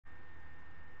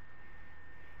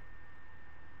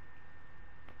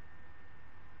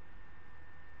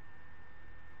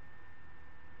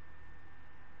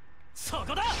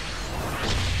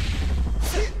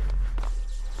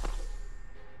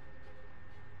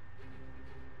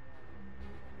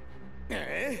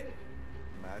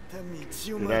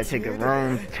Did I take a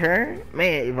wrong turn?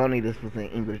 Man, if only this was in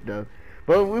English though.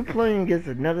 But we're playing against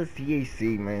another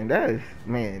CAC, man. That is,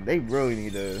 man, they really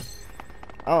need to,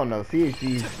 I don't know,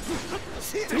 CAC.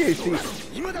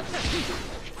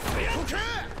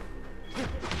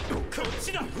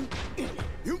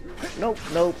 Nope,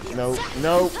 nope, nope,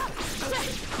 nope.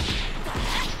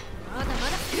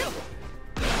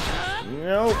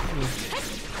 Nope.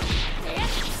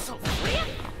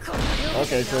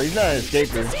 Okay, so he's not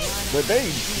escaping. But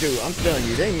they, dude, I'm telling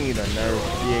you, they need a nerf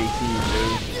CAC,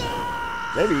 dude.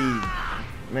 They be,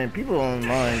 man, people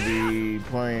online be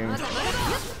playing.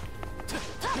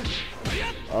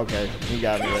 Okay, he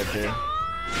got me right there.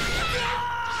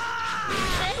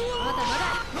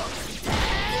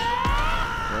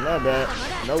 Well, not bad.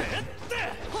 Nope.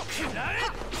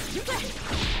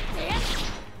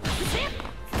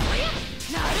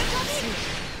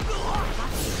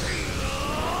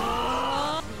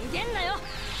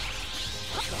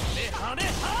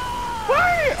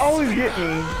 Why always get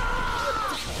me?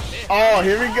 Oh,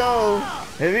 here we go.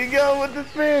 Here we go with the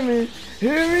spamming.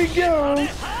 Here we go.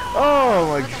 Oh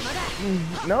my.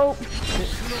 Nope.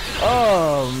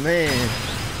 Oh man.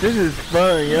 This is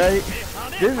fun, right?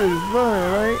 This is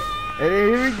fun, right? And then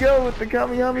here we go with the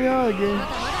Kamehameha again.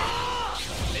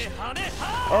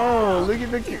 Oh, look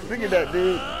at that,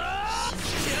 dude.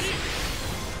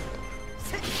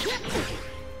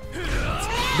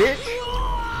 Bitch.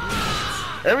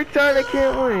 Every time they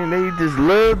can't win, they just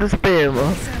love the spam.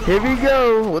 Here we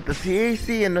go with the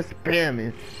CAC and the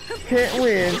spamming. Can't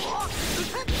win.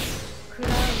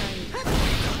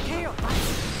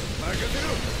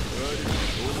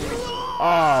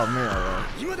 Oh man.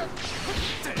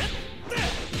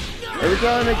 Every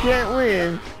time they can't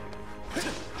win,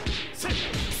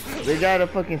 they gotta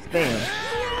fucking spam.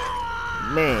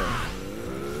 Man.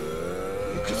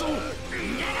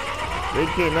 They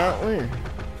cannot win.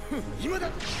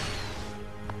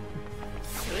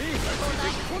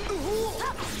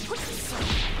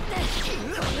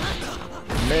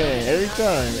 Man, every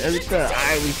time.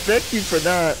 I respect you for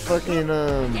not fucking,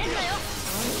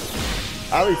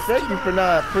 I respect you for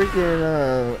not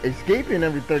freaking, escaping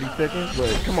every 30 seconds, but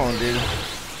come on, dude.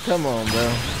 Come on,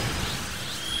 bro.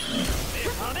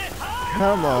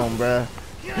 Come on, bro.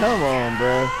 Come on,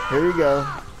 bro. Here we go.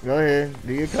 Go ahead.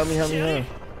 Do your Kamehameha.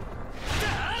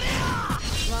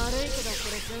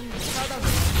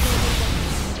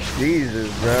 Jesus,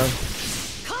 bro.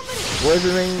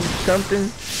 Wasn't it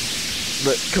something?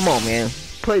 But come on, man.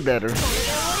 Play better.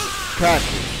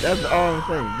 Practice. That's all I'm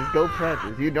saying. Just go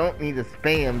practice. You don't need to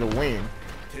spam to win.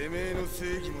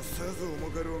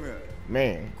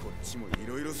 Man.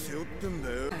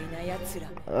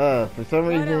 For some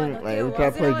reason, like every time I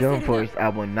play Jump Force, I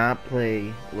will not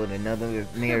play with another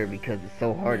mirror because it's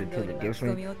so hard to tell the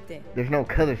difference. There's no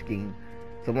color scheme.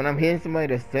 So when I'm hitting somebody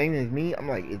that's same as me, I'm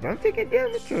like, is I'm taking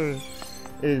damage or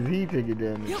is he taking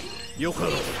damage?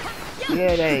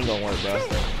 Yeah, that ain't gonna work, bro.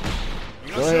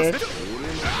 Go ahead.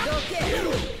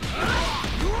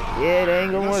 Yeah, that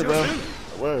ain't gonna work, bro.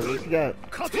 Whoa, what you got?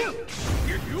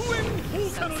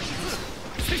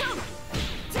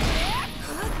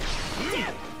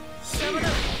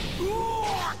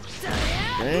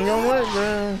 That ain't gonna work,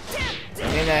 bro.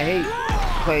 And I hate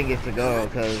playing against the girl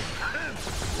because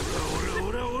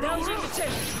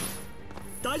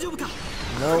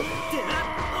nope.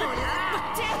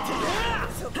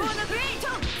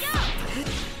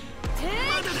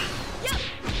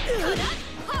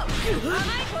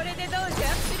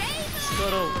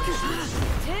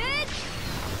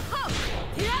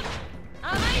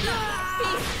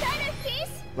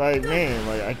 Like, man,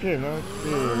 like I cannot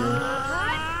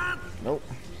stand. Nope.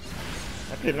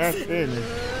 I cannot stand this.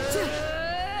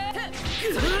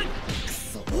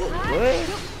 What?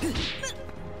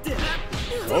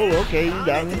 Oh, okay, you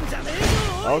got me.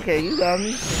 Okay, you got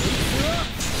me.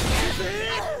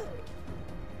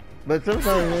 But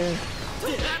sometimes, man.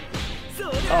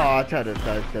 Oh, I tried to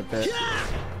sidestep that.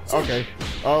 Okay.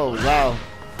 Oh, wow.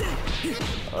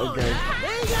 Okay.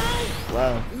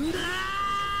 Wow.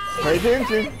 Pay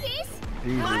attention.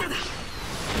 Jesus.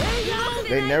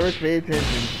 They never pay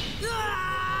attention.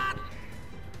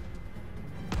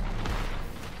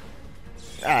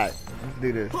 Alright, let's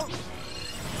do this.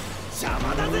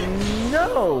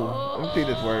 No! Let's see if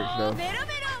this works though.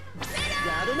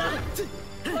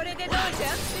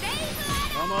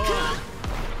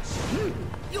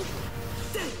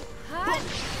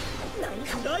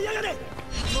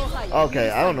 Okay,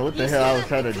 I don't know what the hell I was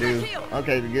trying to do.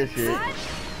 Okay, good shit.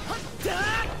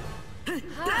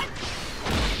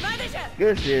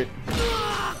 Good shit.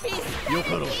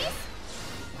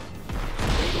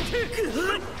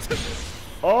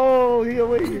 Oh, he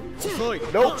away.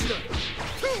 Nope.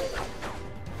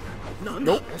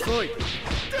 Nope.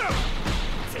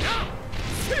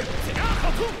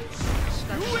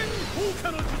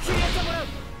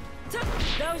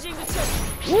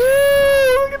 Woo!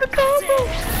 Look at the combo.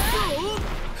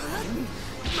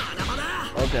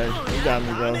 Okay, you got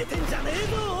me, bro.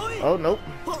 Oh, nope.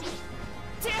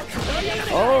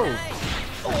 Oh.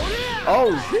 Oh,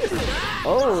 shit.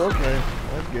 Oh, okay.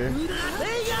 That's good.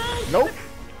 Nope.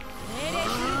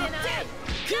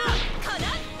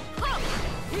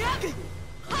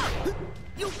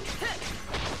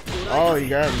 Oh, you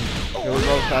got me. It was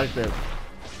both side step.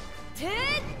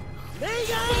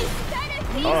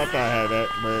 Oh, I thought I had that,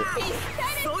 but...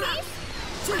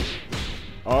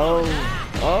 Oh.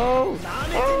 Oh.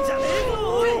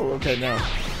 Oh. Okay, now.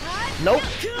 Nope.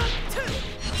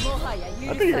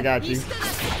 I think I got you.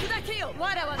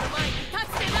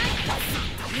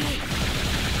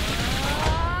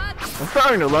 I'm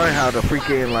starting to learn how to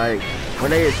freaking, like,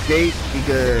 when they escape, you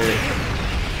could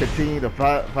continue to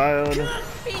fire on them.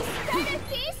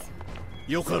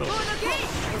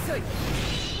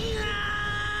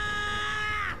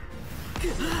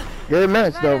 Good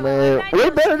match though, man. Way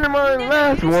better than my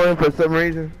last one for some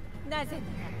reason.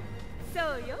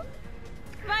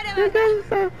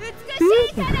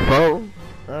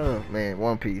 Oh man,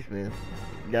 One Piece, man.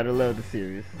 Gotta love the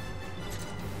series.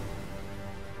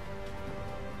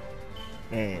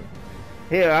 Man.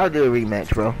 Here, I'll do a rematch,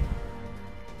 bro.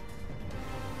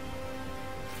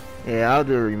 Yeah, I'll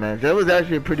do a rematch. That was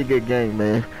actually a pretty good game,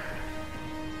 man.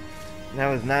 That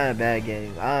was not a bad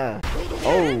game. Oh.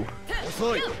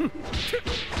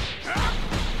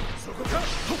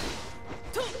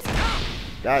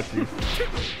 Got you.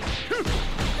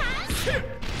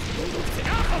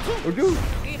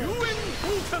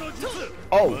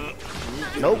 Oh.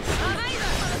 Nope.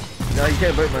 No, you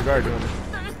can't break my guard doing it.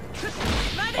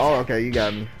 Oh, okay, you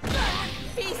got me.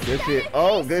 Good shit.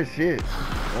 Oh, good shit.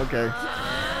 Okay.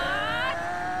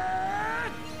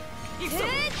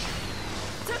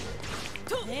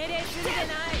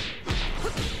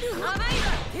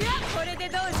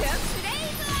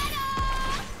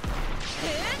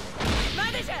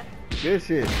 Good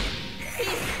shit.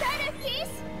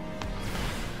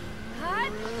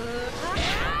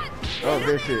 Oh,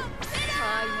 good shit.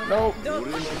 Nope.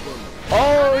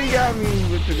 Oh, he got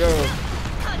me with the girl.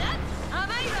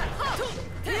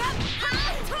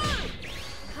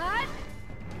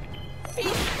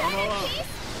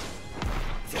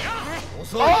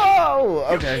 Oh,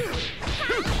 okay.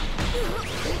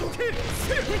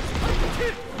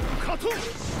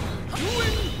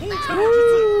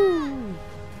 Woo.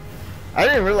 I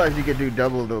didn't realize you could do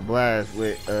double the blast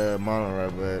with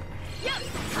Monorail, but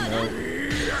you know.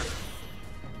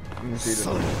 Let me see this.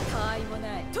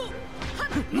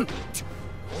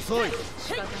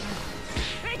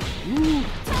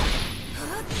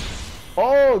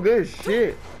 Oh, good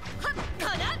shit.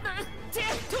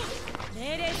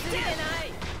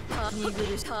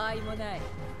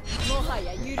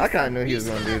 I kind of knew he was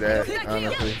gonna do that,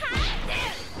 honestly.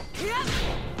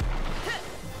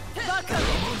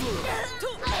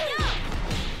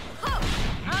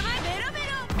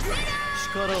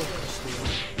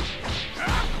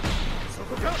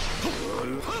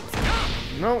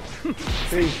 Nope.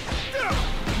 See.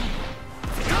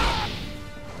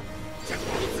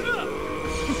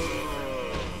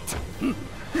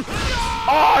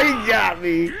 Oh, he got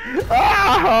me.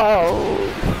 Oh.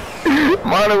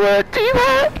 Monorail team.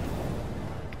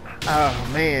 Oh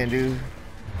man, dude.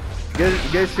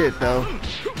 Good shit though.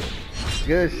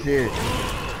 Good shit.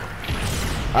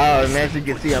 Oh, and as you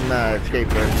can see, I'm not an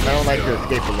escaper. I don't like to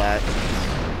escape a lot.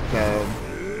 So,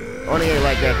 only ain't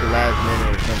like that the last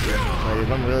minute or something. Like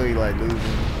if I'm really like losing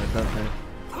or something.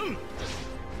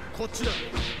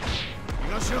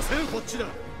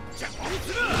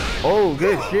 Oh,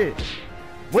 good shit.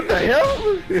 What the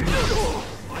hell?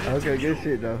 Okay, good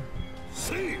shit though.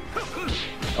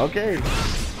 Okay.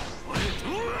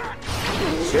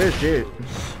 Good shit.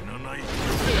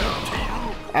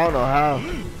 I don't know how.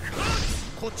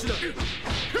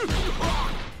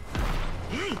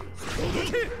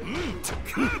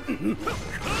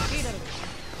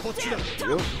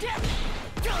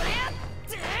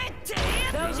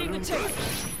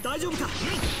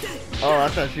 Oh, I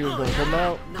thought she was gonna come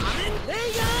out.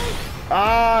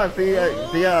 Ah, see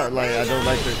how like I don't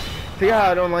like to see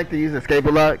how I don't like to use escape a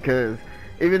lot, cause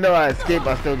even though I escape,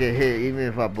 I still get hit, even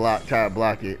if I try to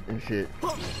block it and shit.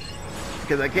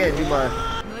 Cause I can't do my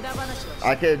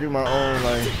own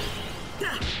like.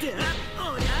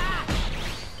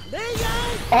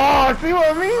 Oh, see what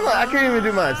I mean? Like, I can't even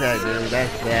do my attack, dude.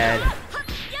 That's bad.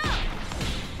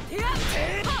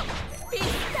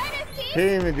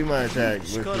 didn't even do my attack.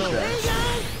 What's the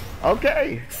attack?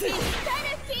 Okay.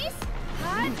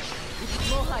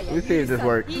 Let me see if this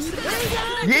works.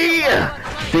 Yeah!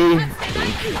 See?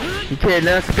 You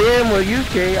cannot spam what you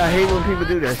can. I hate when people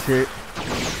do that shit.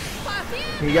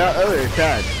 He got other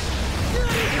attacks.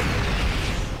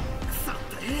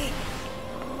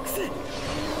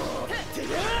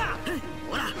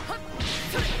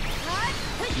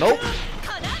 Nope.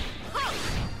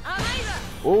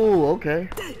 Oh, okay.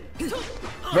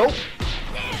 Nope.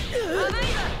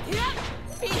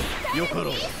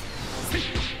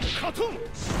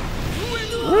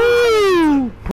 Woo!